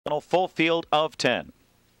Full field of 10.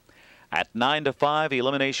 At 9-5,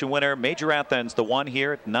 elimination winner Major Athens, the one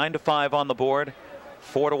here at 9-5 on the board.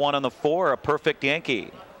 4-1 on the 4, Aperfectyankee.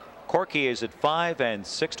 Corky is at 5 and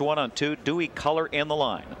 6-1 on 2. Dewey Color in the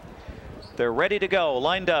line. They're ready to go,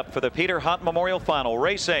 lined up for the Peter Haughton Memorial Final.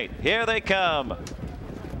 Race 8, here they come.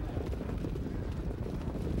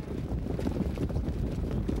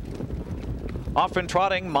 Often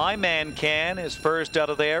trotting, My Man Can is first out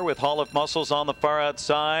of there with Hall of Muscles on the far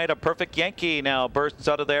outside. Aperfectyankee now bursts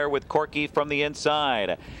out of there with Corky from the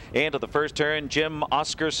inside. Into the first turn, Jim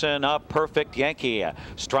Oscarsson, Aperfectyankee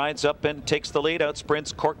strides up and takes the lead. Out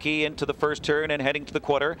sprints Corky into the first turn and heading to the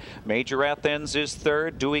quarter. Major Athens is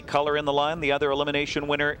third. Dewey Color in the line. The other elimination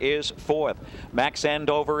winner is fourth. Max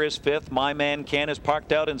Andover is fifth. My Man Can is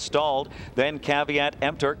parked out and stalled. Then Caveat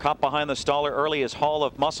Emptor caught behind the staller early is Hall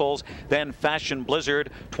of Muscles. Then Fashion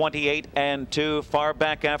Blizzard, 28 and 2. Far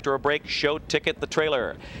back after a break, Show Ticket the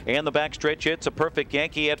trailer. In the backstretch, it's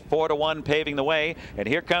Aperfectyankee at 4-1 paving the way. And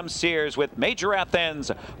here comes Sears with Major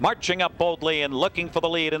Athens marching up boldly and looking for the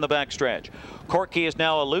lead in the backstretch. Corky is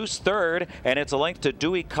now a loose third, and it's a length to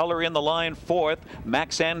Dewey Color in the line fourth.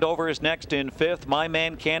 Max Andover is next in fifth. My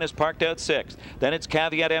Man Can is parked out sixth. Then it's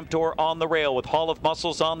Caveat Emptor on the rail with Hall of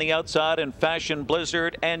Muscles on the outside and Fashion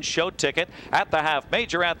Blizzard and Show Ticket at the half.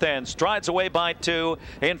 Major Athens strides away by 2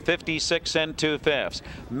 in 56 and 2/5.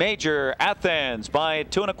 Major Athens by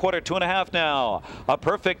 2 1/4, 2 1/2 now.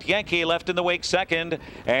 Aperfectyankee left in the wake second,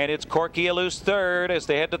 and it's Corky a loose third as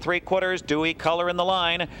they head to 3/4. Dewey Color in the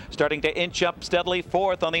line, starting to inch up steadily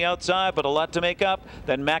fourth on the outside, but a lot to make up.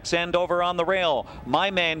 Then Max Andover on the rail.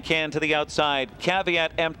 My Man Can to the outside.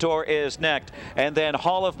 Caveat Emptor is next, and then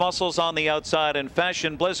Hall of Muscles on the outside and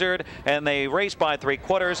Fashion Blizzard, and they race by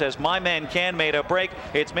 3/4 as My Man Can made a break.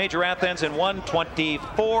 It's Major Athens in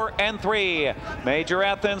 1:24 and 3. Major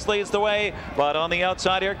Athens leads the way, but on the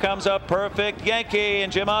outside here comes Aperfectyankee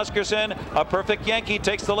and Jim Oscarsson. Aperfectyankee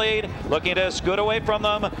takes the lead, looking to scoot away from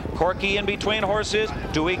them. Corky in between horses.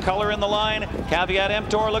 Dewey Color in the line. Caveat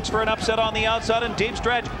Emptor looks for an upset on the outside and deep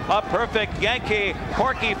stretch. Aperfectyankee.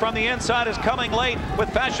 Corky from the inside is coming late with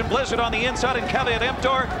Fashion Blizzard on the inside and Caveat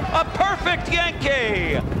Emptor.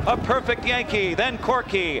 Aperfectyankee. Aperfectyankee. Then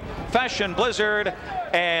Corky, Fashion Blizzard,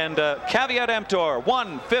 and Caveat Emptor.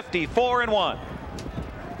 1:54 and 1.